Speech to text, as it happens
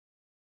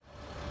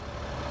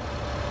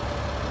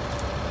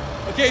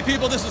Okay,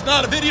 people, this is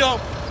not a video.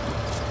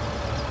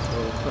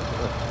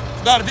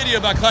 It's not a video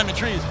about climbing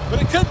trees, but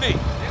it could be.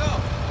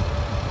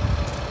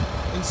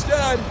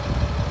 Instead,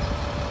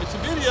 it's a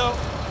video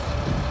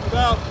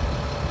about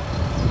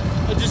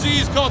a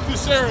disease called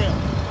Fusarium.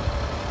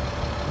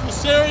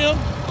 Fusarium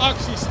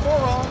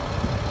oxysporon.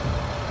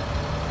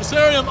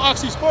 Fusarium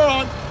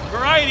oxysporon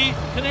variety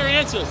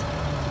Canariensis.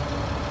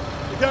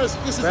 Because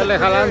this is a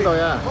canary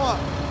palm.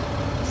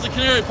 This is a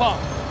canary palm.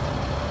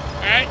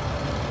 Alright?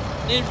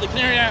 Named for the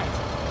Canary Islands.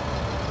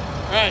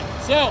 Alright,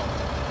 so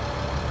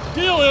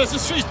the deal is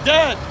this tree's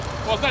dead.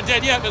 Well, it's not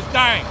dead yet, but it's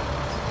dying.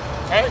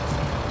 Alright?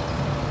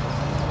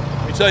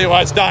 Let me tell you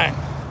why it's dying.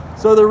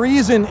 So the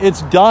reason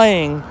it's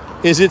dying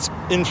is it's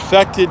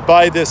infected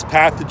by this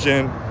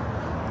pathogen,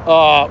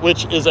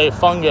 which is a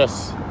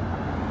fungus,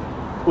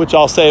 which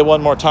I'll say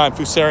one more time,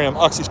 Fusarium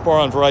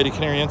oxysporon variety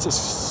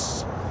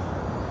Canariensis.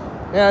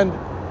 And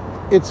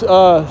it's,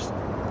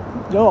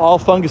 all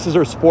funguses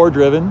are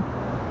spore-driven.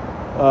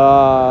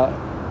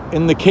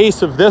 In the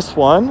case of this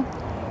one,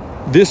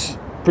 this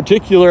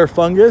particular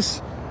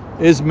fungus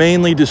is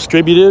mainly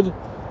distributed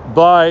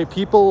by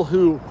people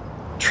who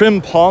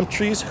trim palm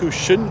trees who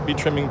shouldn't be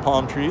trimming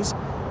palm trees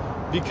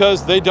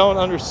because they don't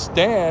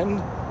understand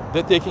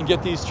that they can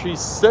get these trees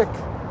sick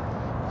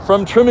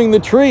from trimming the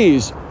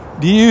trees.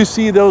 Do you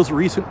see those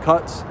recent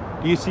cuts?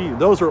 Do you see,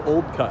 those are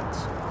old cuts.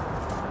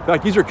 In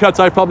fact, these are cuts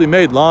I probably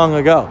made long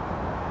ago.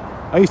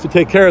 I used to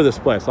take care of this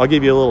place. I'll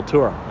give you a little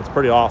tour. It's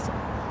pretty awesome.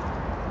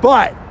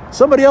 But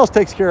somebody else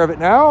takes care of it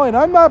now, and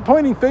I'm not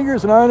pointing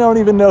fingers, and I don't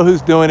even know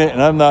who's doing it,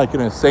 and I'm not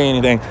going to say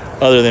anything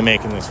other than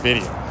making this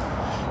video.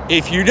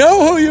 If you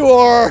know who you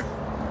are,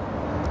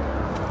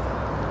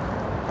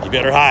 you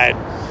better hide.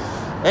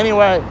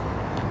 Anyway,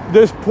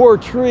 this poor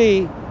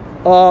tree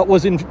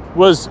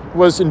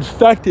was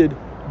infected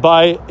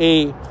by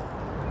a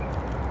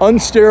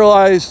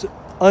unsterilized,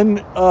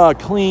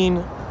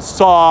 unclean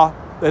saw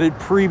that had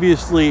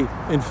previously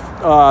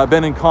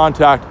been in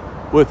contact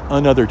with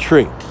another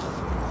tree.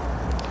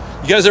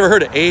 You guys ever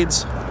heard of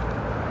AIDS?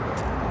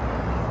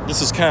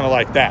 This is kind of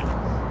like that,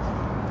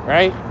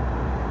 right?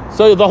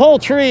 So the whole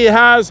tree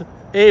has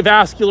a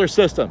vascular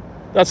system.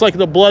 That's like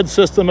the blood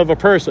system of a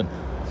person.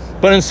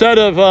 But instead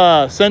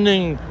of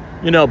sending,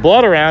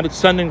 blood around, it's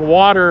sending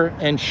water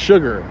and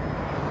sugar.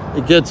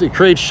 It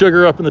creates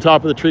sugar up in the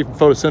top of the tree from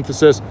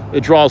photosynthesis.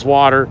 It draws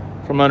water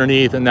from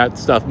underneath, and that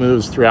stuff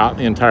moves throughout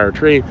the entire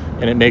tree,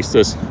 and it makes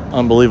this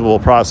unbelievable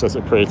process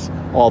that creates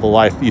all the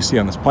life you see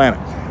on this planet.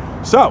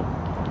 So,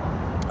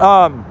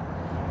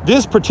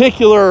 this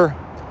particular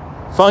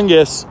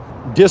fungus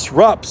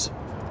disrupts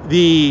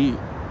the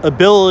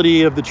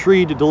ability of the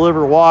tree to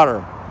deliver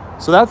water.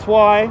 So that's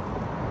why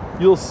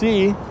you'll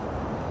see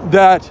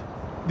that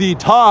the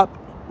top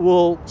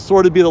will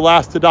sort of be the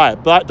last to die.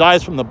 It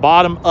dies from the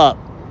bottom up.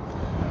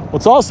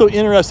 What's also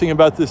interesting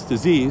about this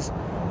disease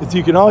is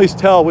you can always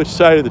tell which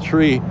side of the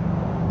tree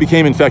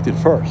became infected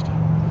first.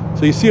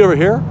 So you see over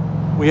here,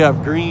 we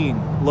have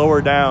green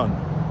lower down,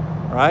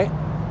 right?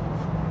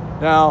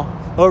 Now,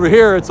 over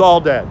here, it's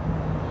all dead.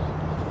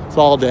 It's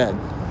all dead.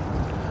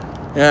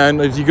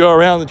 And as you go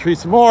around the tree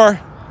some more,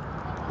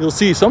 you'll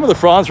see some of the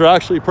fronds are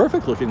actually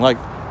perfect looking. Like,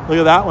 look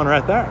at that one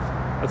right there.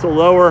 That's a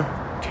lower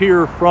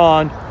tier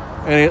frond,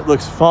 and it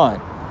looks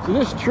fine. So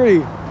this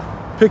tree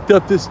picked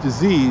up this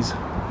disease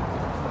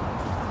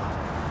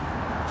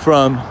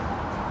from,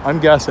 I'm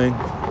guessing,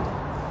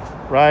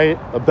 right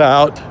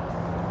about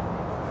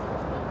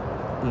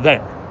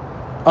there.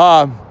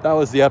 That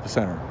was the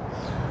epicenter.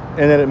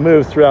 And then it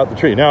moved throughout the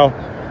tree. Now,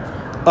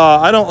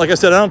 like I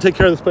said, I don't take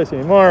care of this place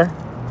anymore.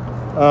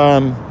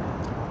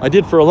 I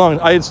did for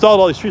I installed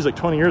all these trees like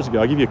 20 years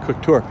ago. I'll give you a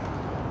quick tour.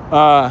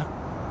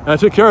 And I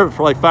took care of it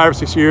for like 5 or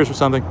 6 years or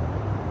something.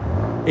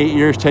 8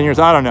 years, 10 years,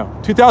 I don't know.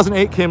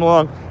 2008 came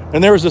along,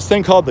 and there was this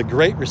thing called the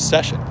Great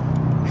Recession.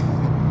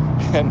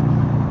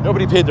 And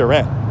nobody paid their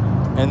rent.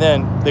 And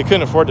then they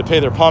couldn't afford to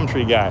pay their palm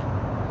tree guy,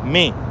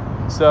 me.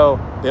 So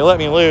they let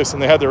me loose,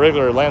 and they had their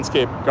regular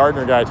landscape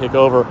gardener guy take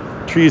over.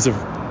 Trees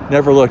have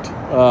never looked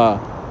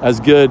as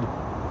good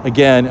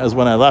again as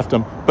when I left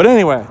them. But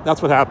anyway,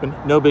 that's what happened.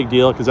 No big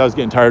deal, because I was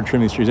getting tired of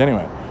trimming these trees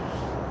anyway.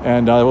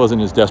 And I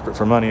wasn't as desperate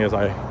for money as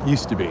I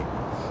used to be.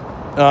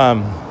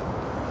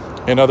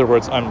 In other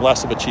words, I'm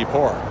less of a cheap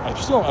whore. I'm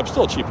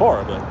still a cheap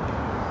whore, but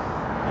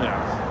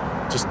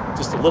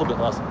just a little bit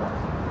less of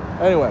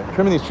one. Anyway,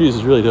 trimming these trees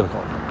is really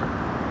difficult.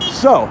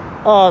 So,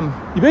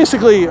 you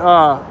basically,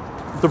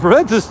 to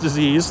prevent this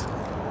disease,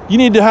 you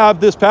need to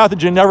have this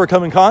pathogen never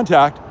come in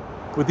contact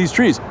with these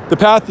trees. The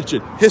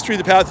pathogen, history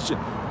of the pathogen.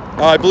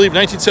 I believe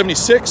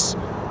 1976,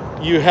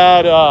 you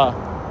had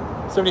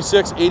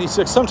 76,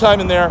 86,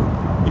 sometime in there,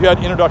 you had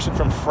introduction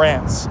from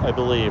France, I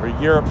believe, or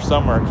Europe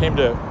somewhere. It came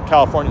to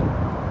California,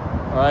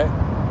 all right?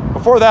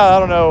 Before that, I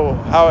don't know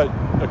how it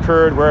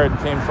occurred, where it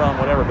came from,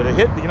 whatever, but it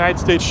hit the United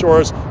States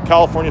shores,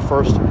 California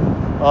first.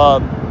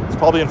 It's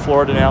probably in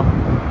Florida now.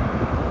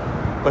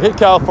 But hit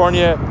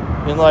California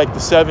in like the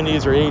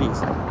 70s or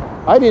 80s.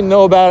 I didn't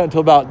know about it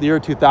until about the year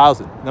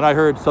 2000. Then I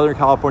heard Southern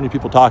California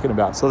people talking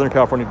about it, Southern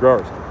California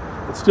growers.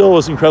 it still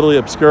was incredibly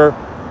obscure,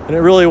 and it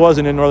really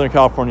wasn't in Northern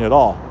California at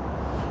all.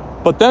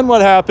 But then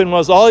what happened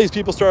was all these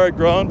people started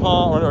growing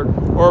palm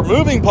or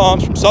moving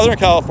palms from Southern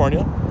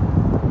California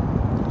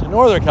to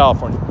Northern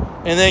California.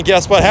 And then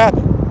guess what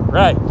happened?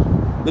 Right.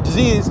 The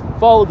disease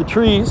followed the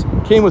trees,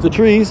 came with the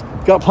trees,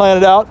 got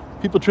planted out.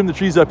 People trimmed the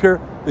trees up here.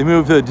 They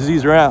moved the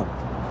disease around.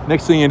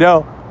 Next thing you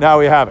know, now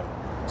we have it.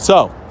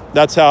 So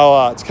that's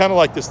how, it's kind of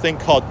like this thing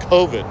called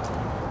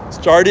COVID.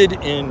 Started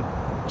in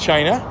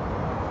China,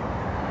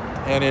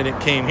 and then it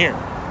came here.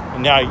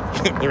 And now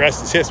the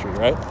rest is history,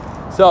 right?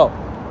 So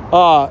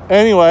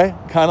anyway,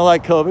 kind of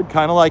like COVID,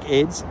 kind of like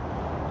AIDS,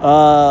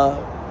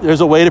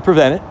 there's a way to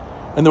prevent it.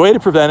 And the way to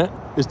prevent it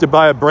is to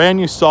buy a brand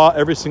new saw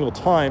every single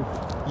time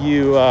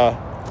you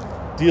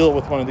deal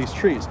with one of these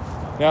trees.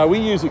 Now, we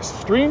use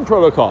extreme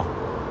protocol.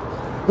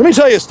 Let me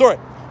tell you a story.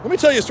 Let me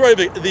tell you a story of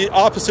the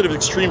opposite of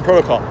extreme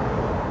protocol.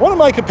 One of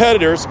my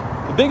competitors,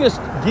 the biggest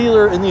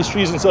dealer in these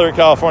trees in Southern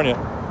California,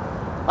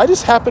 I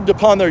just happened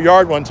upon their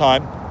yard one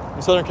time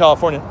in Southern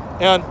California,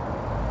 and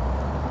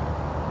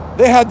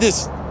they had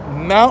this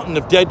mountain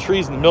of dead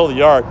trees in the middle of the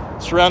yard,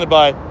 surrounded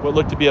by what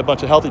looked to be a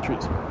bunch of healthy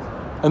trees.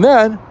 And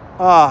then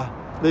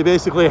they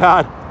basically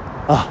had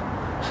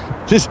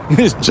this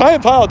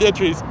giant pile of dead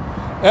trees.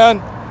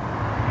 And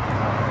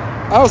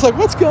I was like,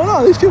 what's going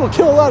on? These people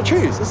kill a lot of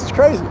trees. This is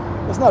crazy.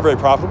 It's not very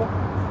profitable.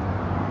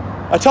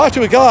 I talked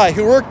to a guy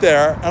who worked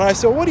there, and I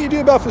said, what do you do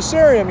about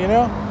Fusarium, you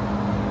know?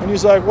 And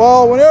he's like,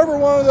 well, whenever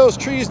one of those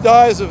trees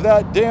dies of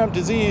that damn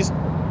disease,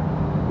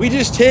 we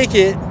just take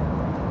it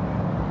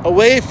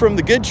away from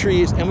the good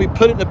trees and we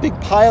put it in a big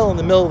pile in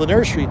the middle of the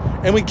nursery,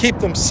 and we keep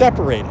them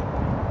separated.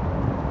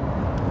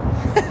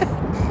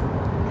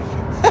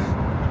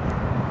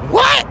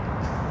 What?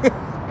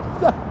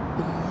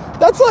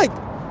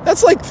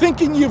 That's like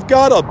thinking you've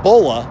got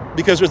Ebola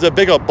because there's a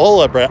big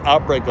Ebola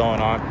outbreak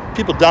going on.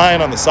 People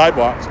dying on the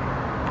sidewalks.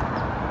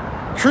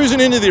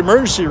 Cruising into the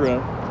emergency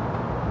room,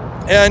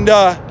 and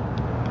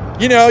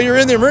you know, you're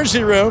in the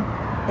emergency room,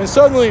 and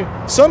suddenly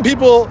some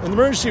people in the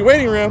emergency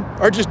waiting room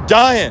are just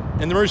dying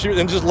in the emergency room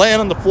and just laying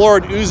on the floor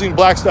and oozing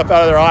black stuff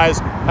out of their eyes,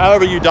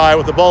 however you die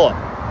with Ebola.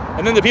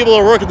 And then the people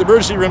who work at the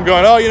emergency room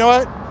going, oh, you know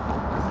what?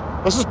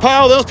 Let's just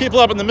pile those people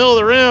up in the middle of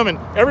the room, and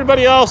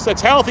everybody else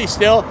that's healthy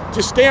still,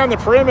 just stay on the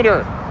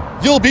perimeter.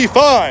 You'll be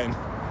fine.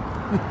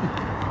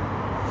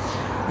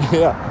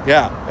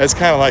 Yeah, it's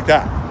kind of like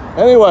that.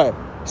 Anyway,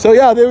 so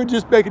yeah, they would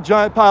just make a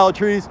giant pile of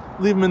trees,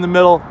 leave them in the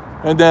middle,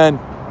 and then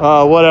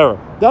whatever.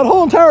 That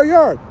whole entire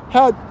yard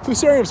had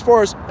Fusarium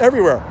spores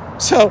everywhere.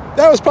 So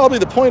that was probably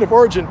the point of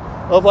origin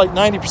of like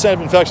 90%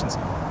 of infections.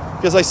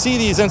 Because I see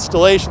these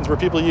installations where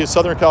people use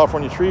Southern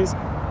California trees,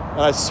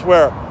 and I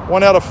swear,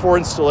 1 out of 4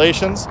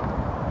 installations,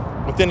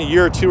 within a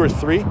year or 2 or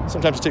 3,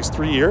 sometimes it takes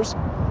 3 years,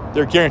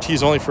 their guarantee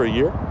is only for a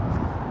year,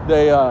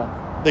 they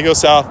go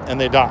south and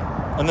they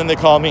die. And then they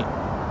call me.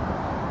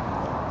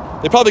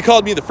 They probably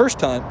called me the first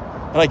time,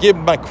 and I gave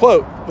them my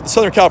quote, but the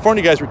Southern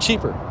California guys were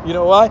cheaper. You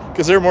know why?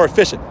 Because they're more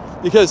efficient.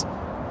 Because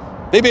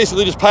they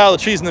basically just pile the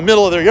trees in the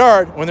middle of their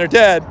yard when they're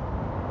dead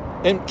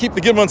and keep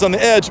the good ones on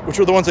the edge, which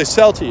are the ones they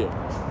sell to you.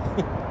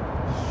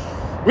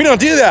 We don't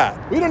do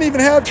that. We don't even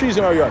have trees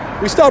in our yard.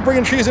 We stopped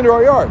bringing trees into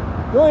our yard.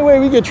 The only way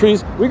we get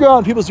trees, we go out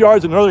in people's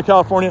yards in Northern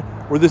California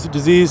where this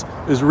disease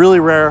is really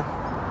rare.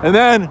 And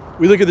then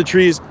we look at the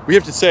trees. We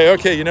have to say,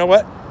 okay, you know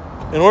what?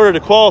 In order to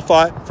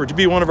qualify for to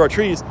be one of our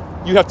trees,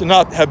 you have to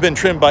not have been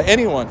trimmed by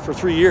anyone for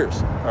 3 years,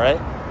 all right?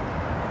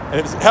 And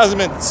if it hasn't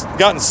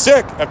gotten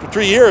sick after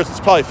 3 years, it's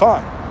probably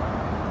fine.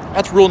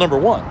 That's rule number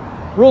 1.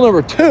 Rule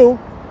number 2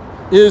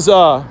 is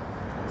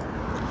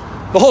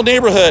the whole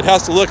neighborhood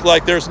has to look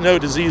like there's no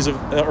disease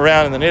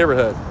around in the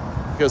neighborhood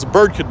because a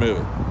bird could move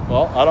it.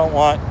 Well, I don't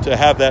want to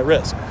have that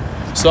risk.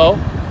 So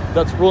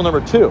that's rule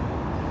number 2.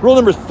 Rule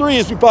number 3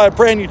 is we buy a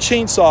brand new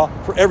chainsaw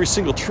for every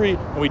single tree,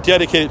 and we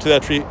dedicate it to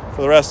that tree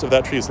for the rest of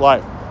that tree's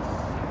life.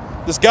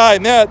 This guy I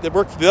met that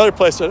worked for the other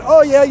place said,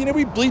 oh yeah, you know,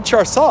 we bleach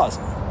our saws.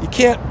 You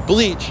can't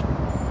bleach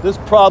this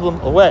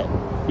problem away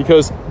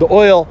because the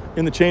oil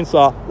in the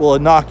chainsaw will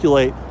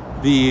inoculate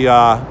the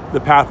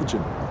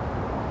pathogen.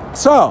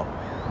 So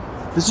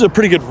this is a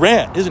pretty good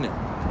rant, isn't it?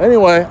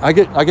 Anyway, I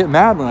get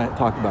mad when I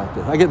talk about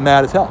this. I get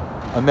mad as hell.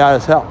 I'm mad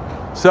as hell.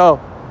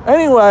 So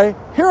anyway,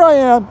 here I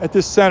am at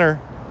this center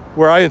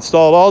where I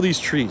installed all these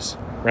trees,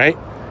 right?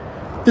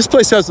 This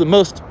place has the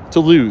most to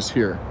lose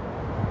here.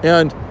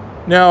 And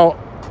now,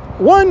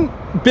 one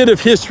bit of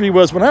history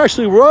was when I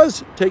actually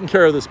was taking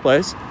care of this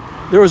place,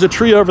 there was a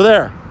tree over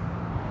there.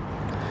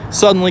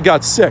 Suddenly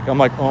got sick. I'm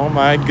like, oh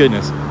my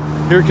goodness,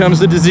 here comes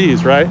the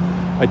disease, right?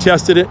 I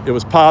tested it, it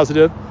was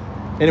positive.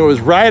 And it was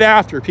right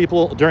after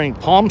people during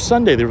Palm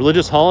Sunday, the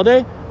religious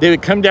holiday, they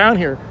would come down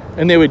here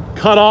and they would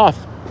cut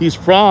off these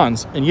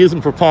fronds and use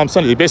them for Palm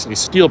Sunday. They basically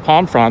steal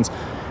palm fronds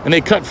and they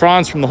cut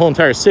fronds from the whole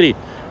entire city.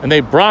 And they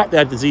brought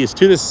that disease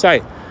to this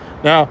site.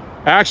 Now,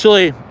 I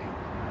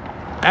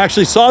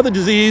actually saw the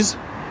disease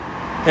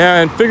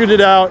and figured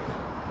it out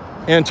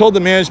and told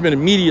the management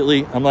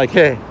immediately. I'm like,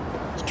 hey,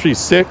 this tree's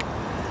sick.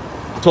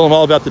 I told them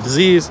all about the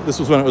disease. This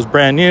was when it was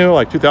brand new,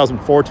 like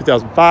 2004,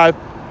 2005.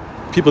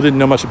 people didn't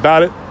know much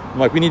about it. I'm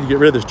like, we need to get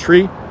rid of this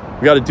tree.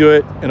 We got to do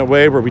it in a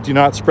way where we do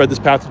not spread this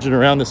pathogen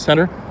around the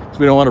center, because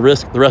we don't want to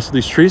risk the rest of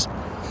these trees.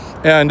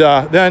 And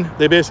then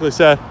they basically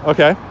said,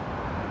 okay,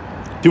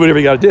 do whatever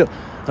you got to do.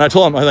 And I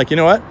told them, I'm like, you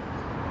know what?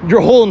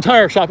 Your whole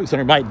entire shopping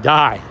center might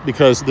die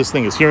because this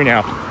thing is here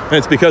now. And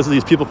it's because of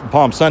these people from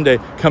Palm Sunday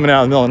coming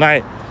out in the middle of the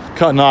night,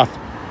 cutting off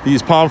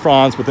these palm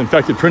fronds with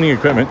infected pruning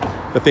equipment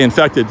that they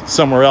infected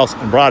somewhere else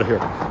and brought it here.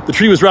 The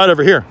tree was right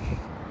over here.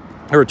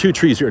 There were 2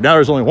 trees here. Now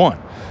there's only 1.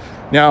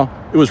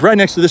 Now, it was right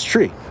next to this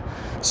tree.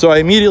 So I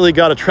immediately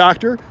got a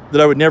tractor that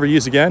I would never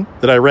use again,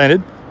 that I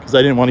rented, because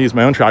I didn't want to use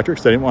my own tractor,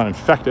 because I didn't want to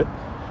infect it.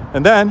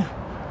 And then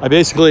I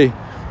basically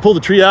pulled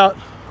the tree out,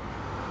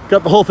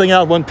 got the whole thing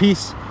out in one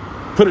piece,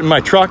 put it in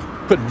my truck,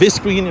 put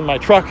visqueen in my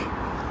truck,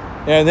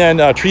 and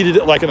then treated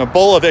it like an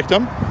Ebola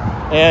victim,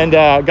 and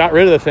got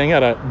rid of the thing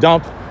at a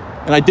dump.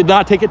 And I did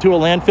not take it to a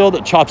landfill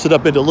that chops it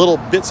up into little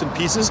bits and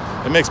pieces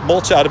and makes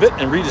mulch out of it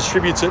and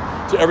redistributes it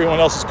to everyone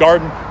else's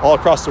garden all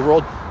across the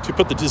world to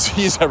put the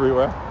disease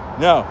everywhere.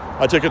 No,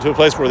 I took it to a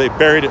place where they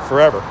buried it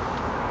forever.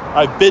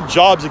 I've bid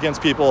jobs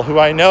against people who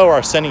I know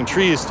are sending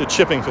trees to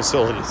chipping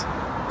facilities.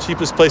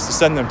 Cheapest place to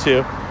send them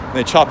to. And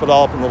they chop it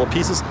all up in little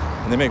pieces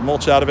and they make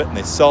mulch out of it and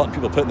they sell it and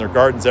people put it in their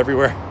gardens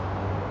everywhere.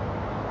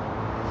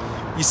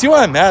 You see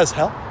why I'm mad as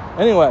hell?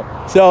 Anyway,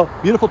 so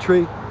beautiful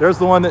tree. There's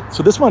the one that,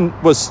 so this one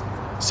was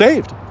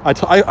saved.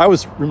 I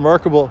was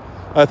remarkable.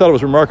 I thought it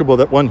was remarkable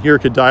that one here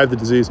could die of the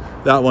disease.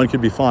 That one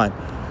could be fine.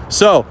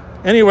 So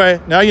anyway,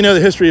 now you know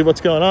the history of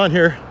what's going on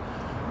here.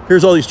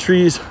 Here's all these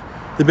trees.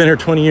 They've been here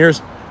 20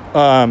 years.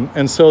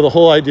 And so the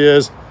whole idea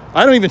is,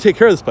 I don't even take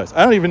care of this place.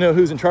 I don't even know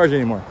who's in charge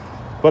anymore.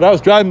 But I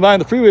was driving by on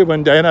the freeway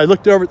one day and I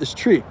looked over at this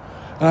tree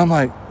and I'm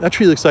like, that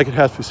tree looks like it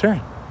has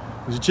Fusarium.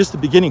 It was just the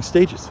beginning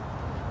stages.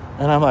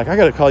 And I'm like, I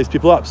got to call these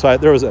people up. So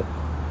there was a,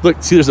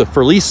 look, see, there's a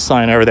for lease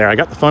sign over there. I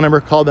got the phone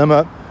number, called them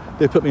up.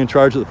 They put me in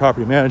charge of the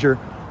property manager.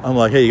 I'm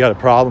like, hey, you got a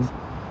problem?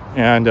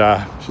 And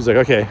she's like,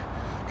 okay,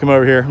 come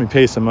over here. Let me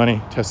pay you some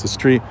money. Test this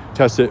tree.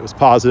 Test it. It was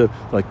positive.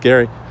 I'm like,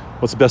 Gary,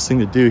 what's the best thing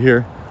to do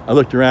here? I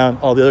looked around.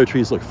 All the other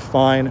trees looked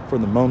fine for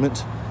the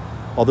moment,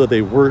 although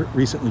they were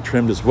recently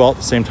trimmed as well at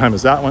the same time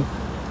as that one.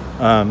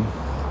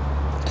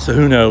 So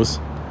who knows?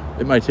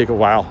 It might take a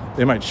while.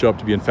 They might show up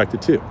to be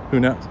infected too. Who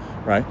knows,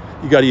 right?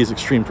 You got to use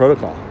extreme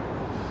protocol.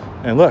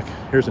 And look,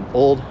 here's an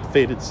old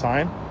faded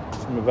sign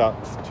from about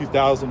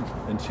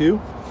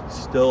 2002.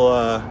 Still,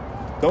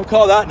 don't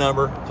call that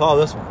number, call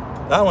this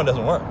one. That one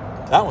doesn't work.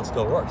 That one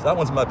still works. That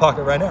one's in my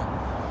pocket right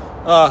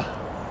now.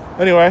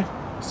 Anyway,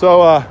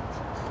 so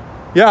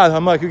yeah,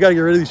 I'm like, we got to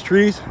get rid of these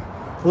trees.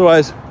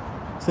 Otherwise,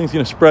 this thing's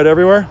going to spread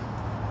everywhere.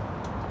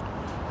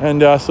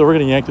 And so we're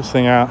going to yank this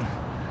thing out.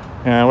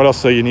 And what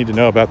else do you need to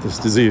know about this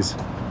disease?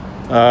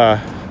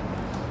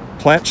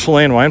 Plant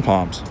Chilean wine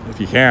palms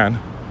if you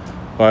can.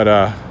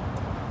 But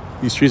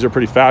these trees are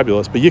pretty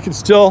fabulous. But you can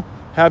still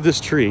have this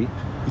tree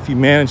if you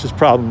manage this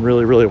problem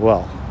really, really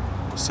well.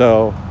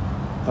 So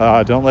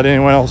don't let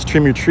anyone else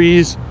trim your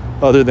trees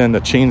other than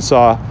the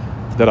chainsaw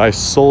that I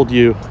sold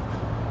you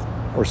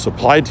or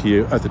supplied to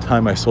you at the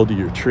time I sold you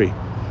your tree.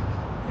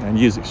 And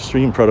use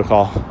extreme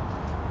protocol.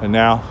 And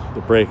now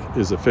the break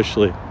is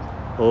officially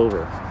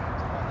over.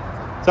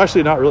 It's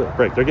actually not really a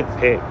break. They're getting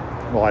paid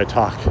while I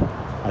talk.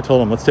 I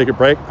told them, let's take a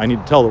break. I need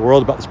to tell the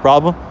world about this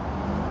problem.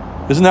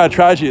 Isn't that a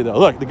tragedy though?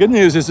 Look, the good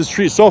news is this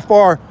tree is so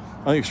far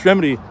on the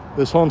extremity of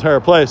this whole entire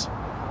place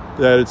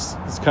that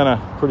it's kind of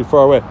pretty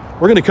far away.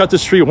 We're gonna cut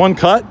this tree one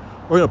cut.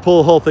 We're gonna pull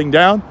the whole thing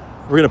down.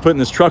 We're gonna put it in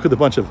this truck with a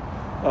bunch of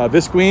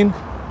visqueen,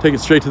 take it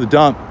straight to the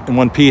dump in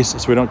one piece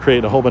so we don't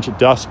create a whole bunch of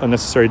dust,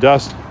 unnecessary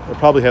dust. It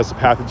probably has the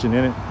pathogen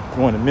in it.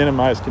 We want to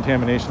minimize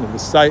contamination of the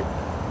site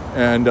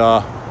and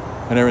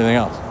everything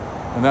else.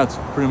 And that's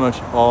pretty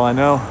much all I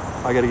know.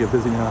 I got to get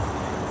busy now.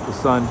 The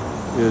sun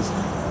is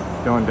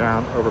going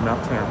down over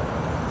Mount Tam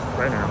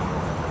right now.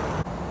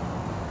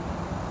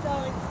 So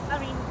it's, I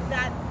mean,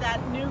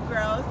 that new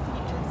growth,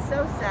 it's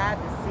so sad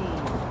to see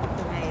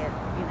the way it,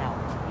 you know,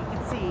 you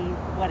can see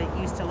what it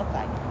used to look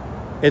like.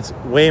 It's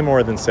way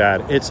more than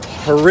sad. It's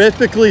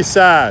horrifically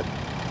sad.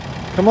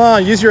 Come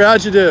on, use your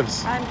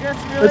adjectives. I'm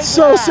just really It's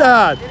so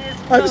sad. It is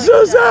I'm really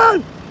so sad.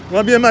 You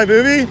want to be in my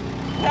movie?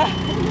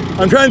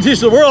 I'm trying to teach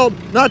the world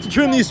not to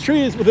trim these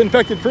trees with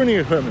infected pruning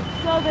equipment.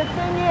 So the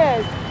thing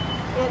is,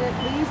 it at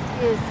least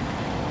is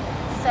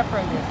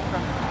separated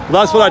from.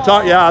 Well, that's what I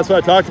talked. Yeah, that's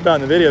what I talked about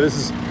in the video. This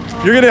is,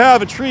 if you're going to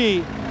have a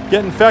tree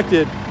get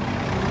infected,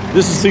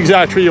 this is the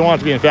exact tree you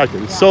want to be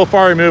infected. It's so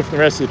far removed from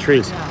the rest of the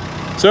trees.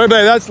 Yeah. So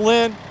everybody, that's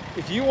Lynn.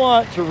 If you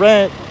want to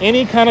rent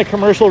any kind of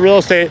commercial real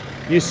estate,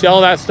 you sell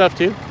that stuff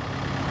too.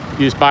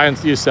 You just buy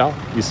and you sell.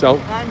 You sell.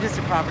 I'm just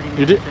a property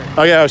manager. You do?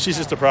 Oh yeah, she's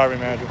just a property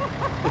manager.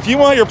 If you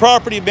want your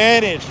property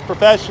managed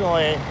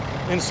professionally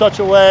in such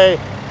a way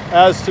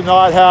as to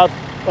not have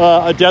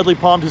a deadly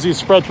palm disease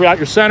spread throughout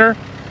your center,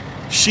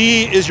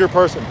 she is your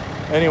person.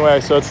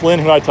 Anyway, so it's Lynn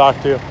who I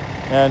talked to.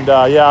 And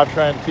yeah, I'm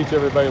trying to teach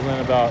everybody, Lynn,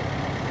 about.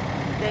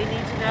 They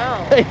need to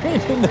know. They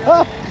need to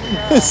know.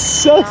 It's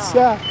so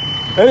sad.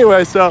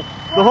 Anyway, so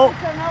the whole.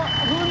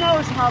 Who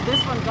knows how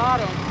this one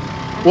got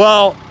it?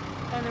 Well.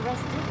 And the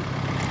rest.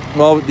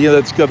 Well,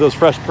 it's got those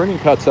fresh pruning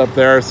cuts up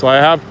there, so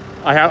I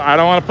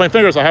don't want to point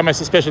fingers. I have my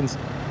suspicions,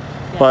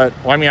 but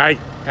well, I mean, I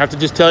have to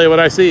just tell you what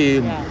I see.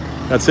 And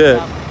that's it.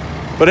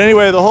 Yeah. But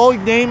anyway, the whole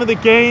name of the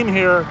game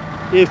here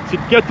is to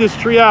get this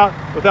tree out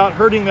without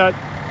hurting that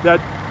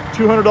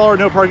 $200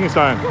 no parking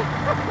sign.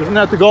 Isn't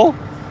that the goal?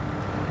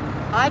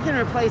 I can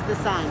replace the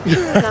sign.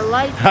 The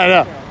light. I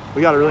know.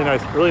 We got a really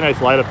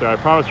nice light up there. I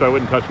promised her I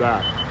wouldn't touch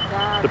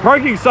that. The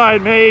parking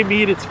sign may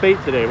meet its fate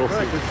today. We'll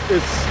see.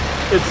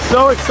 It's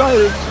so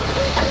exciting.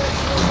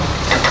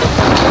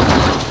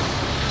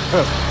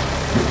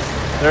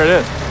 There it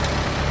is.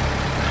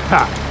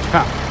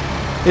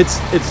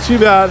 It's too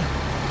bad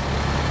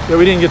that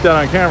we didn't get that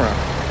on camera.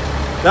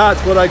 That's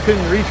what I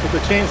couldn't reach with the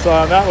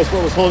chainsaw, and that was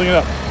what was holding it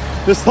up.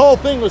 This whole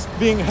thing was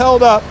being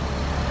held up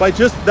by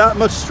just that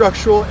much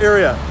structural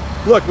area.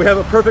 Look, we have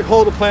a perfect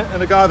hole to plant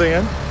an agave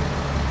in.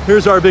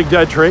 Here's our big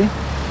dead tree.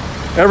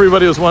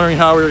 Everybody was wondering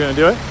how we were going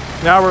to do it.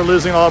 Now we're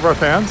losing all of our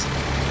fans,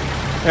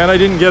 and I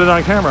didn't get it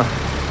on camera.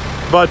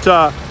 But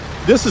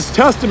this is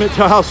testament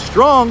to how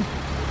strong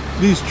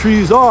these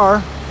trees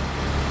are,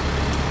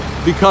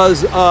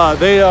 because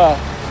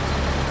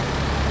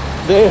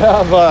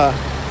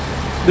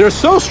they're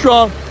so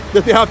strong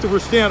that they have to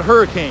withstand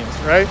hurricanes,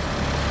 right?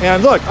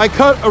 And look, I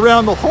cut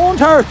around the whole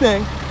entire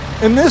thing,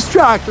 and this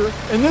tractor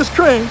and this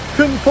crane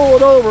couldn't pull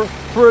it over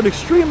for an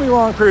extremely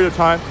long period of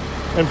time.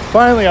 And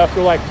finally,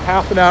 after like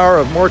half an hour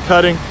of more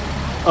cutting,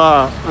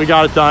 we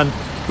got it done.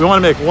 We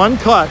want to make one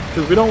cut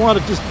because we don't want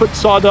to just put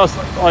sawdust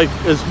like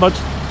as much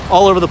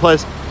all over the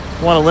place.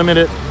 We want to limit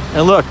it.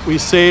 And look, we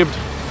saved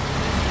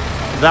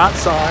that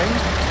sign,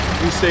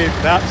 we saved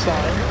that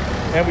sign,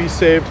 and we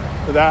saved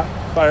that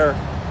fire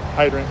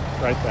hydrant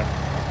right there.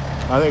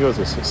 I think it was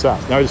a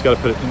success. Now we just got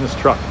to put it in this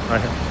truck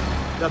right here.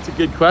 That's a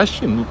good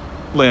question,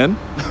 Lynn.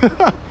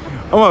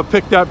 I'm gonna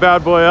pick that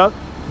bad boy up.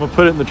 I'm gonna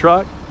put it in the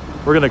truck.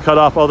 We're gonna cut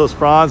off all those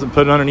fronds and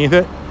put it underneath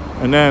it,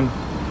 and then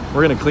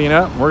we're gonna clean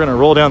up. We're gonna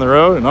roll down the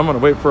road, and I'm gonna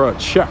wait for a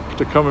check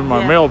to come in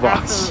my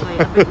mailbox.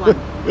 Absolutely, a big one,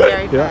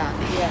 very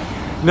fast.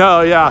 Yeah.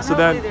 No, yeah. Well, so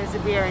then there's a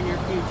beer in your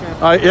future.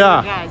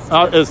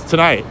 It's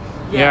tonight.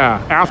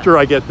 Yeah, after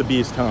I get the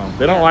beast home.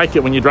 They don't like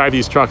it when you drive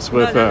these trucks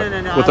with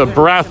with a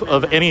breath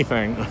of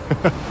anything. So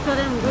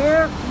then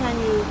where can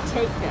you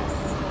take this?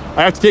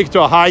 I have to take it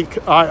to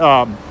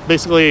a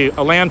basically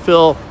a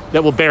landfill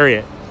that will bury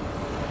it.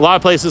 A lot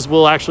of places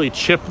will actually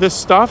chip this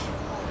stuff,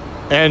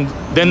 and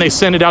then they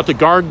send it out to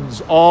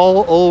gardens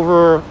all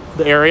over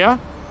the area.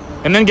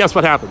 And then guess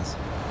what happens?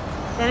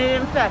 Then it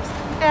infects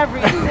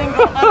every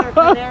single other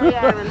Canary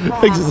Island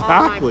farm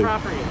on my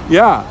property.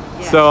 Yeah.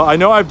 So I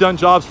know I've done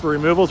jobs for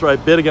removals where I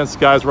bid against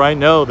guys where I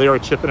know they are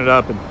chipping it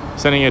up and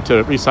sending it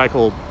to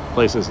recycled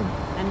places.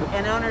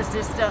 And owners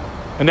just don't.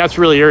 And that's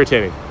really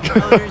irritating.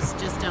 Owners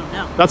just don't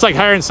know. That's like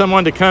hiring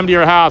someone to come to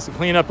your house and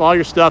clean up all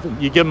your stuff,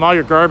 and you give them all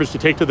your garbage to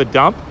take to the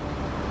dump.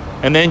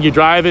 And then you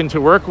drive into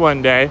work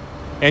one day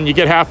and you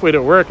get halfway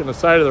to work on the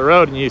side of the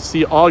road and you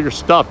see all your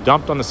stuff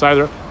dumped on the side of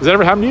the road. Has that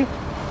ever happened to you?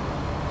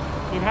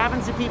 It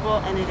happens to people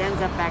and it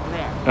ends up back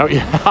there. Oh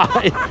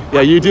yeah.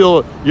 Yeah,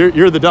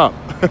 you're the dump.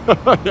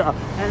 Yeah.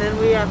 And then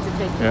we have to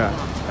take the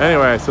dump.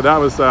 Anyway, so that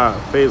was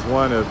phase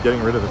one of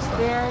getting rid of this stuff.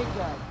 Very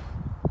good.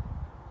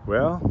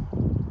 Well,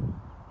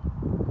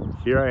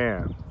 here I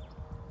am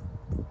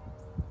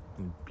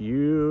in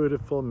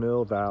beautiful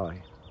Mill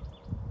Valley.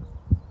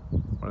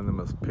 One of the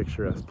most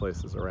picturesque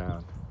places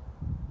around,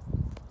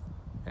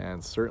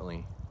 and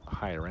certainly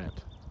high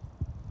rent.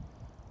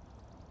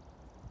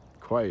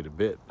 Quite a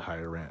bit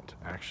higher rent,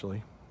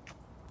 actually.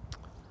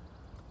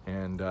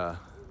 And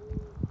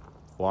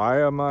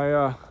why am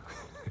I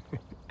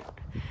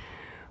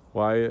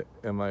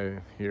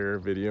here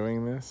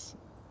videoing this?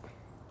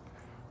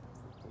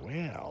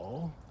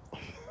 Well,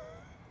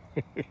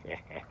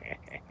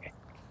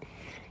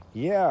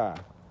 yeah.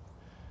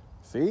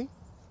 See,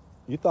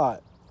 you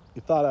thought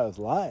I was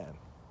lying.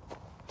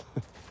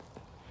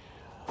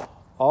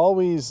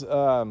 Always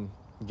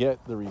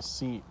get the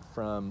receipt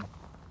from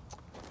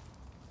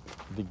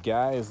the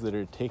guys that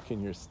are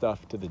taking your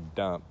stuff to the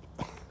dump.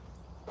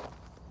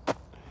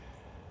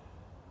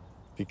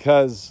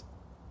 Because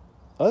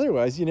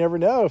otherwise you never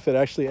know if it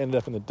actually ended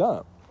up in the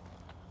dump.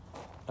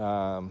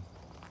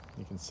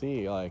 You can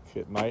see like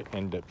it might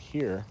end up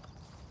here.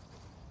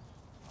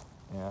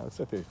 Yeah, looks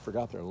like they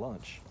forgot their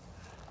lunch.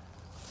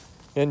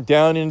 And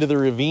down into the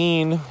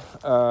ravine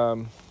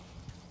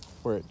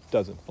where it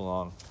doesn't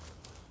belong.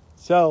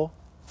 So,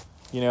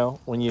 you know,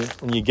 when you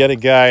get a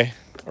guy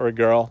or a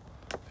girl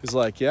who's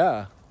like,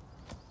 yeah,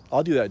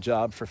 I'll do that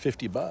job for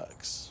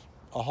 $50.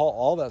 I'll haul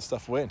all that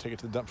stuff away and take it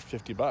to the dump for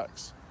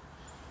 $50.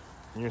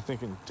 And you're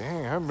thinking,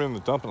 dang, I haven't been in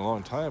the dump in a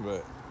long time,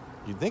 but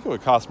you'd think it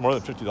would cost more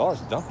than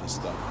 $50 to dump this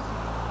stuff.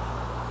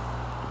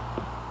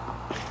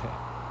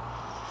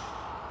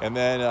 And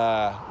then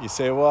you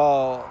say,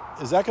 well,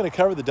 is that going to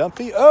cover the dump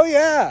fee? Oh,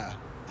 yeah.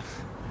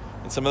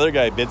 And some other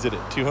guy bids it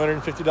at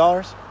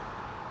 $250.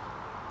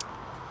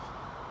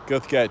 Go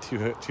with the guy at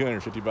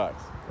 $250,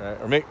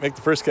 right? Or make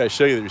the first guy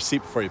show you the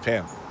receipt before you pay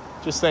him.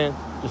 Just saying.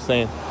 Just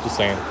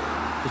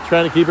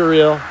trying to keep it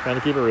real.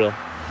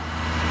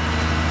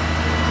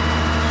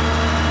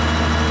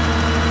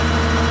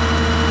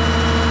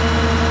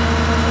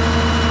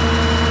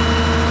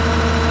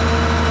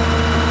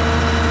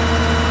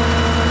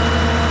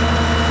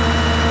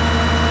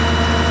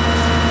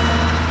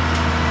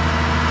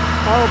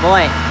 Oh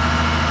boy.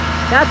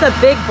 That's a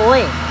big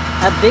boy.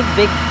 A big,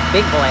 big,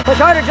 big boy.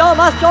 Push harder, Joel.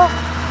 Must, Joel.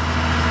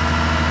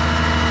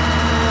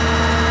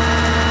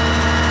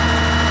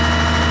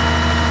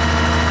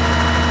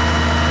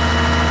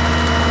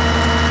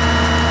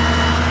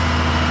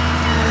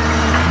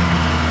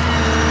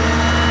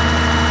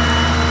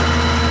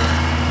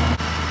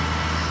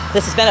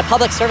 This has been a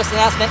public service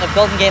announcement of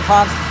Golden Gate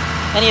Palms.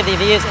 Any of the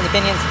views and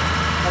opinions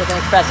that have been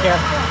expressed here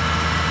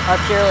are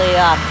purely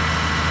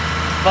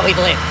what we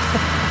believe.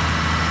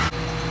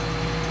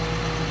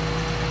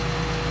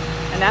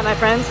 And that, my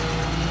friends,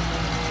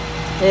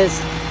 is,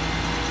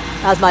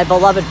 as my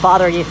beloved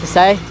father used to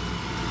say,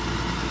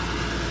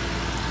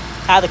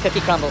 how the cookie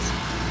crumbles.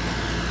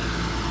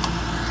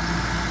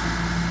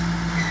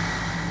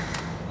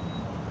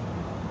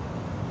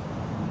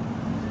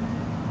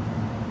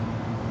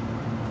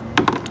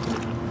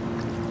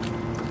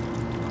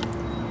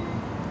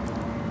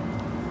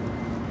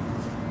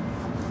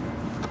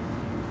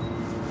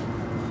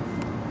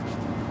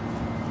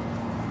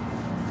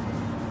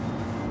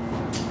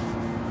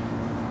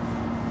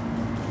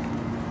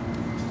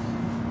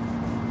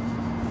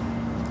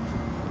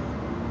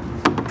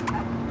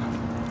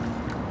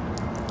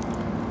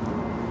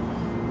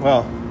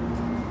 Well,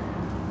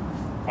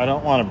 I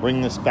don't want to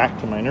bring this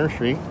back to my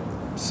nursery,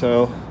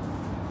 so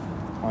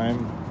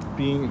I'm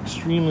being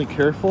extremely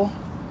careful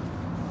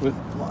with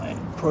my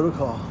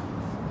protocol.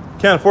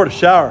 Can't afford a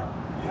shower.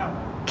 Yeah.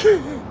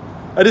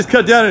 I just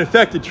cut down an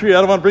infected tree. I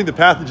don't want to bring the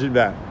pathogen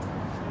back.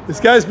 This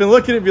guy's been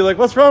looking at me like,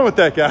 what's wrong with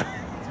that guy?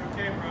 It's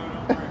okay,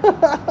 bro.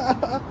 Don't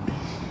worry.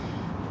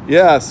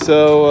 Yeah,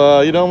 so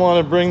you don't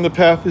want to bring the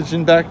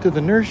pathogen back to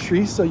the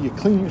nursery, so you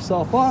clean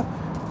yourself off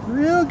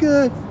real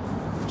good.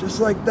 Just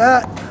like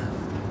that.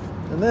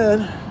 And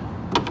then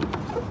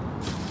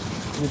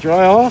you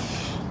dry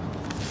off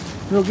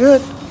real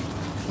good.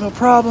 No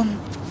problem.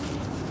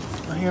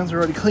 My hands are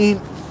already clean.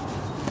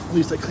 At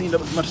least I cleaned up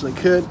as much as I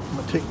could. I'm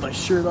gonna take my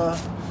shirt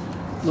off,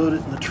 load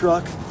it in the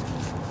truck,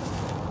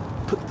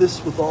 put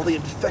this with all the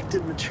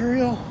infected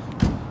material,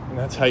 and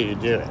that's how you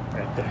do it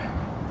right there.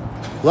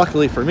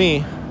 Luckily for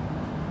me,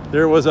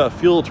 there was a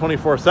Fuel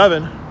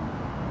 24/7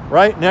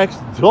 right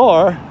next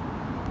door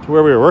to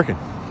where we were working.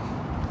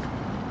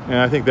 And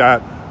I think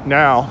that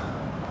now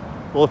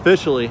will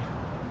officially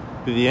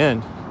be the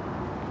end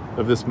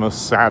of this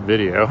most sad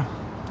video.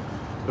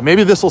 But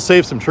maybe this will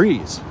save some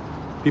trees.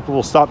 People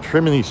will stop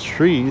trimming these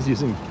trees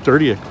using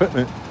dirty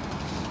equipment.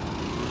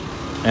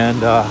 And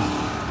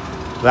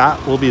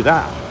that will be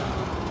that.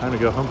 Time to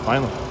go home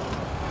finally.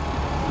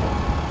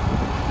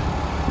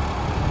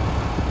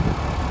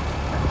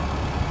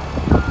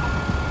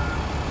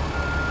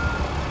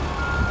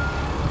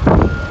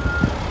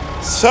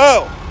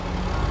 So,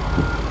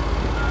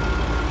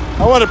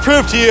 I want to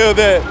prove to you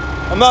that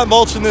I'm not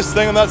mulching this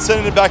thing. I'm not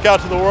sending it back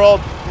out to the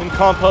world in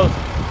compost.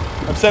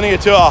 I'm sending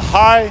it to a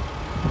high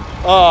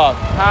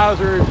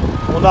hazard.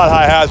 Well, not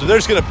high hazard. They're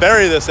just going to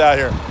bury this out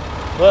here.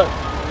 Look,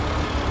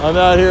 I'm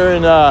out here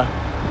in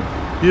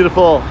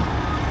beautiful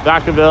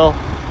Vacaville.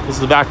 This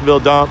is the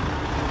Vacaville dump.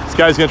 This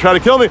guy's going to try to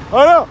kill me.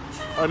 Oh, no.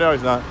 Oh, no,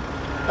 he's not.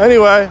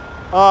 Anyway,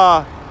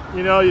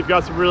 you know, you've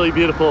got some really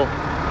beautiful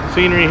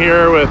scenery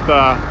here with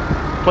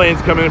planes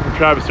coming in from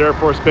Travis Air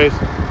Force Base.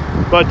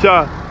 But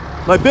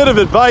my bit of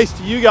advice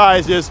to you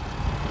guys is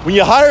when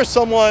you hire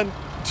someone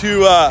to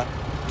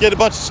get a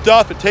bunch of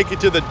stuff and take it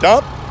to the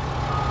dump,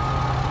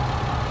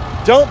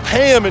 don't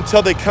pay them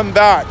until they come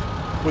back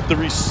with the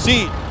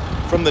receipt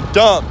from the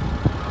dump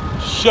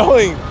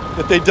showing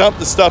that they dumped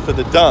the stuff at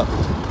the dump.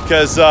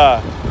 Because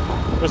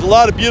there's a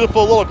lot of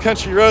beautiful little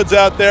country roads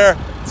out there.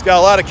 It's got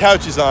a lot of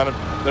couches on them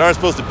that aren't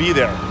supposed to be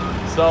there.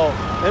 So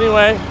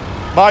anyway,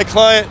 my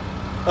client,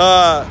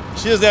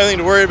 she doesn't have anything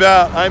to worry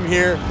about. I'm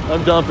here,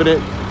 I'm dumping it.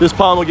 This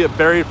palm will get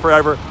buried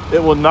forever.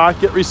 It will not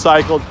get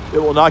recycled. It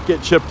will not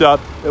get chipped up.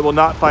 It will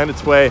not find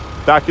its way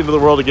back into the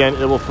world again.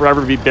 It will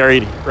forever be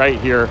buried right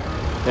here.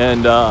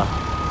 And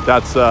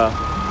that's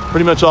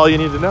pretty much all you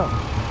need to know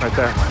right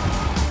there.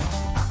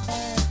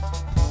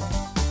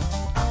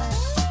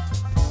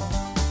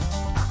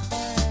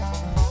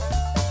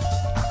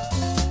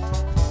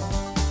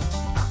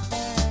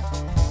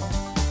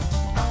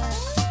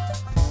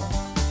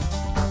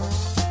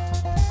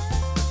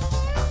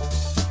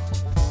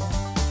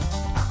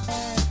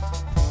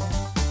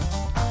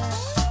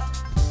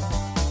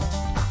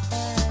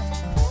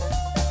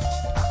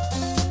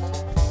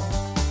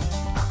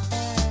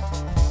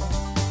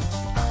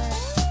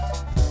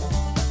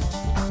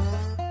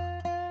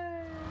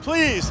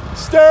 Please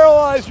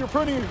sterilize your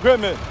pruning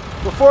equipment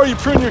before you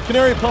prune your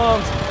canary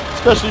palms,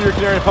 especially your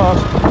canary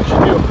palms. You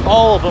should do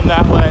all of them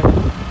that way.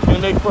 It's going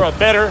to make for a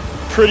better,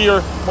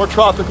 prettier, more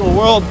tropical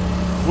world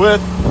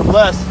with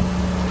less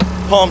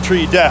palm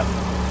tree death.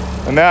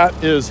 And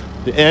that is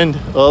the end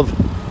of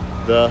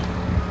the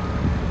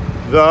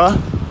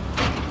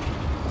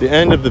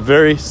end of the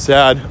very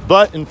sad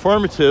but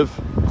informative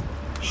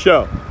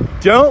show.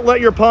 Don't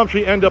let your palm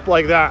tree end up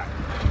like that.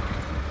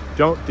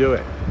 Don't do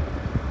it.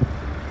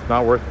 It's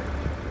not worth it.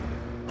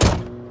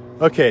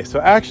 Okay, so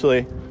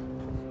actually,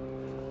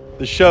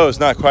 the show is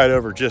not quite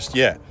over just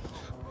yet.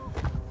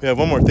 We have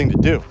one more thing to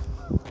do.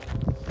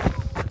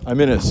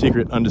 I'm in a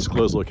secret,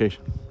 undisclosed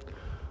location.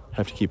 I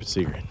have to keep it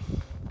secret.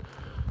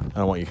 I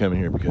don't want you coming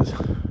here because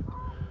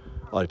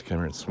I like to come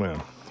here and swim,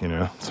 you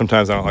know?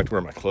 Sometimes I don't like to wear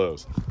my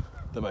clothes.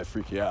 That might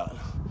freak you out.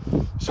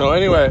 So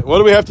anyway, what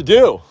do we have to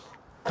do?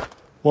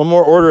 One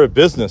more order of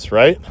business,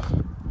 right?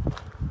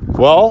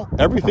 Well,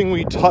 everything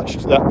we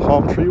touched that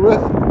palm tree with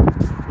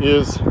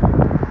is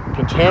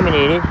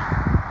contaminated,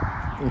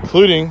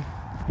 including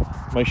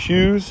my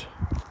shoes,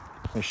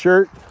 my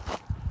shirt,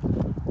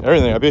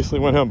 everything. I basically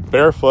went home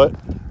barefoot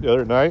the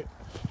other night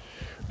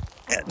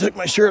and took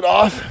my shirt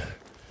off.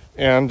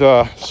 And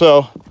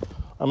so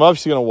I'm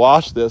obviously going to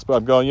wash this, but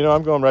I'm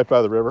going right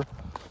by the river.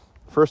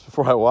 First,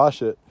 before I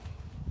wash it,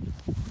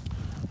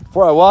 I'm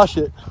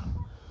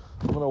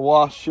going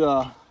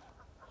to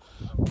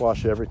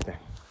wash everything,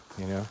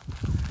 you know.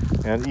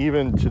 And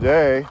even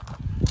today,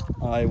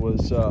 I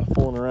was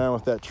fooling around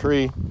with that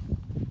tree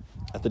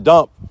at the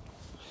dump.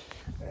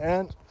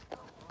 And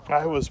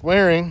I was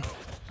wearing,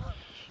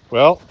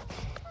 well,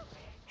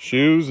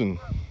 shoes and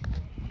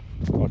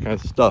all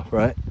kinds of stuff,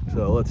 right?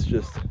 So let's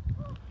just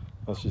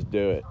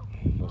do it.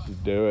 Let's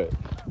just do it.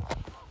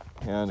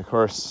 And of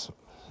course,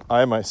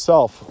 I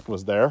myself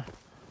was there.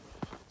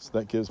 So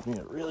that gives me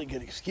a really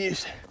good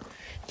excuse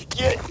to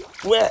get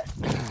wet.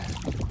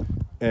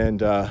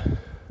 And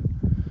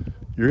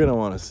you're going to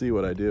want to see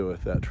what I do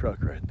with that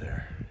truck right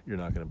there. You're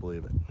not going to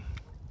believe it.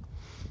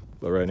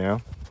 But right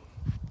now,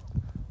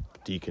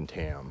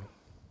 decontam.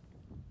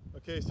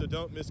 Okay, so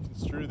don't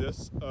misconstrue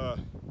this.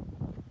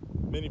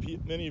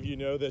 Many of you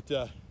know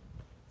that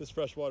this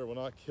fresh water will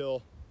not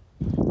kill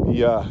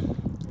the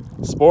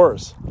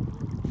spores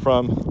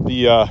from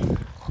the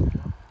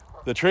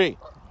tree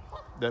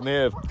that may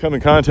have come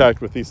in contact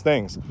with these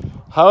things.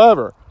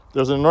 However,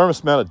 there's an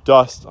enormous amount of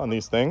dust on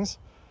these things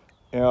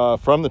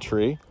from the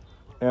tree,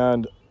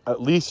 and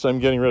at least I'm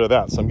getting rid of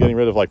that. So I'm getting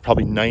rid of like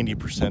probably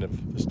 90%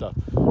 of the stuff.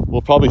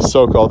 We'll probably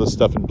soak all this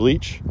stuff in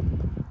bleach,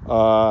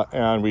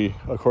 and we,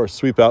 of course,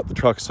 sweep out the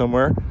truck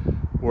somewhere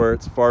where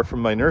it's far from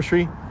my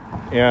nursery,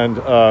 and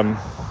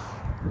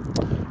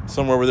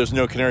somewhere where there's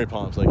no canary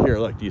palms. Like here,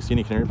 look, do you see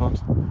any canary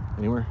palms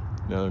anywhere?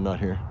 No, they're not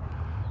here.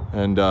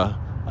 And I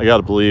got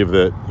to believe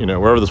that, you know,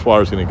 wherever this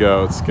water is going to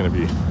go, it's going to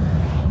be,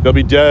 they'll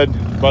be dead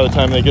by the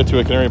time they get to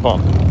a canary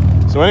palm.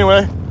 So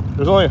anyway,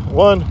 there's only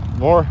one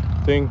more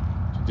thing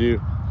to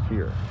do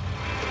here.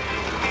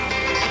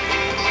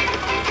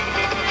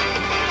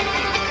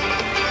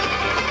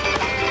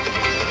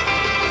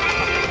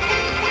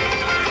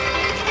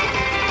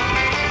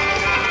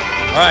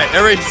 All right,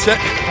 ever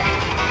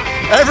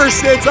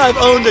since I've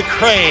owned a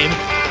crane,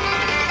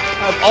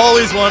 I've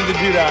always wanted to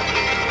do that.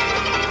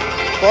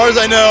 As far as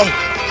I know,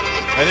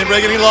 I didn't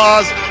break any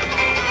laws,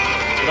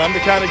 but I'm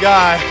the kind of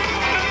guy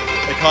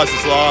that causes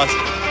laws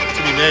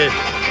to be made.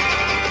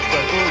 So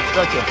I fully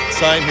expect a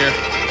sign here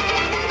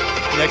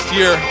next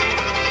year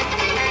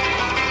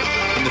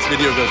when this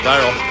video goes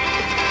viral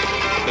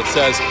that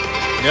says,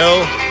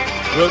 no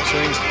rope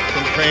swings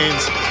from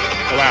cranes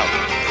allowed.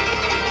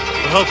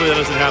 But hopefully that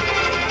doesn't happen.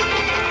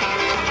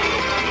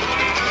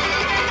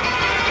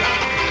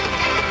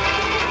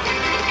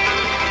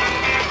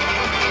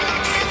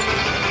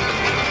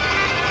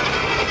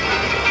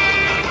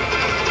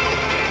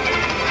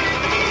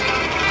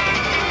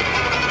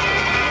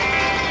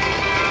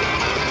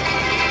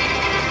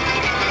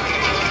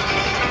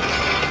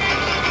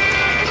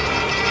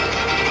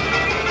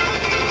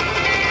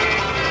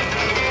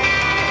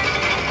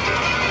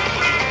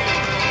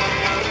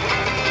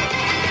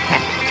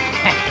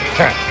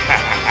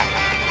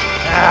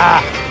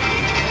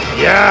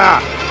 Yeah!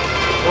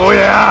 Oh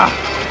yeah!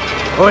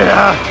 Oh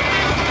yeah!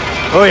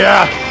 Oh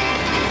yeah!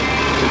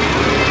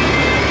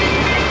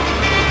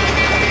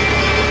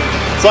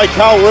 It's like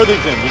Cal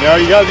Worthington, you know,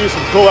 you gotta do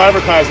some cool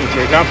advertising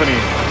for your company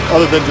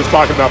other than just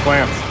talking about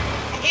plants.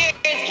 Here's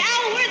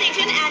Cal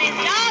Worthington and his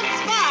dog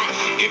Spot.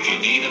 If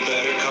you need a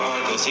better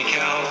car, go see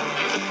Cal.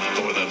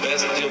 For the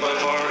best deal by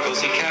far, go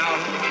see Cal.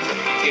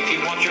 If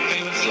you want your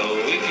payments low,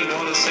 if you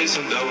want to save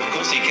some dough,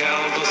 go see Cal,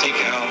 go see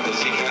Cal, go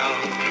see Cal.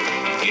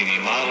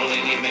 Any model,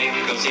 any make,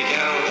 go see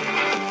Cal.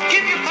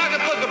 Give your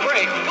pocketbook a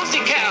break, go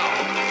see Cal.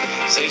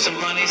 Save some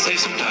money, save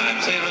some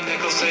time, save a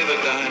nickel, save a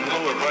dime.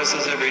 Lower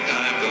prices every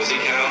time, go see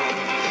Cal.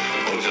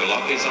 Put your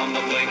lockies on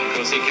the blink,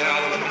 go see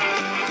Cal.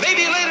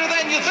 Maybe later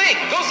than you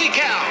think, go see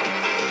Cal.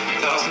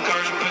 1,000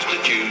 cars push to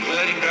choose,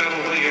 let him drive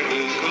away your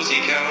blues. Go see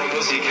Cal,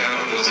 go see Cal,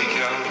 go see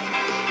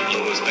Cal.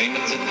 Lowest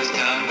payments in this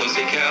town, go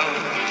see Cal.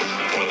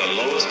 For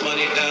the lowest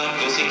money down,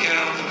 go see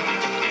Cal.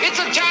 It's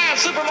a giant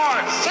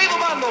supermart. Save a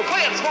bundle,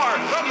 play it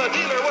smart. From the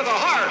dealer with a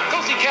heart, go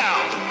see Cal.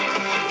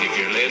 If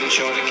you're little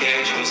short of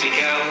cash, go see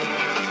Cal.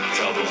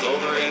 Trouble's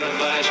over in a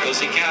flash, go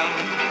see Cal.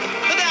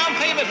 The down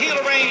payment he'll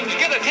arrange.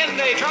 Get a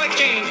 10-day trial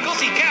exchange. Go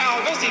see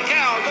Cal, go see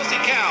Cal, go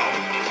see Cal.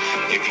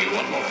 If you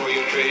want more for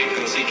your trade,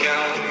 go see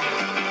Cal.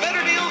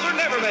 Better deals are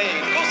never made,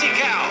 go see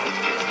Cal.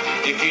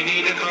 If you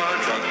need a car or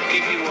truck,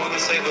 if you want to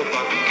save a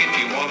buck, if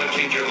you want to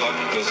change your luck,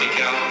 go see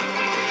Cal.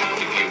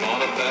 If you want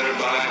a better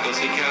buy, go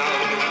see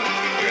Cal.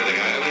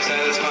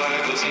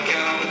 satisfied, go see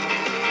Cal.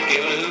 Give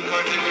a new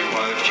car to your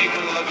wife, she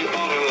will love you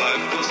all her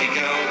life. Go see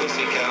Cal, go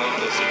see Cal,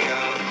 go see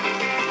Cal.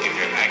 If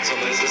your axle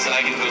is a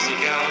sagging, go see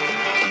Cal.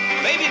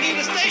 Maybe you need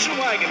a station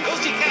wagon, go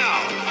see Cal.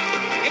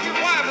 If your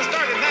wife has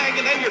started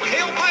nagging and your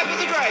tailpipe is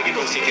a dragging,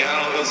 go see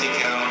Cal, go see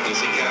Cal, go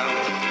see Cal.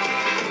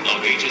 Long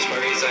Beach is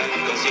where he's at,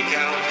 go see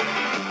Cal.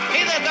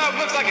 Hey, that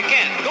dog looks like a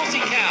cat, go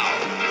see Cal.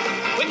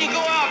 When you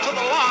go out to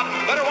the lot,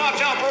 better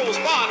watch out for old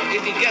Spot.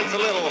 If he gets a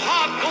little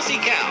hot, go see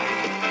Cal.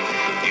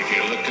 If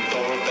you're looking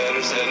for a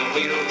better set of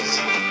wheels,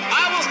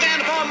 I will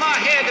stand upon my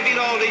head to beat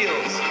all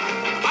deals.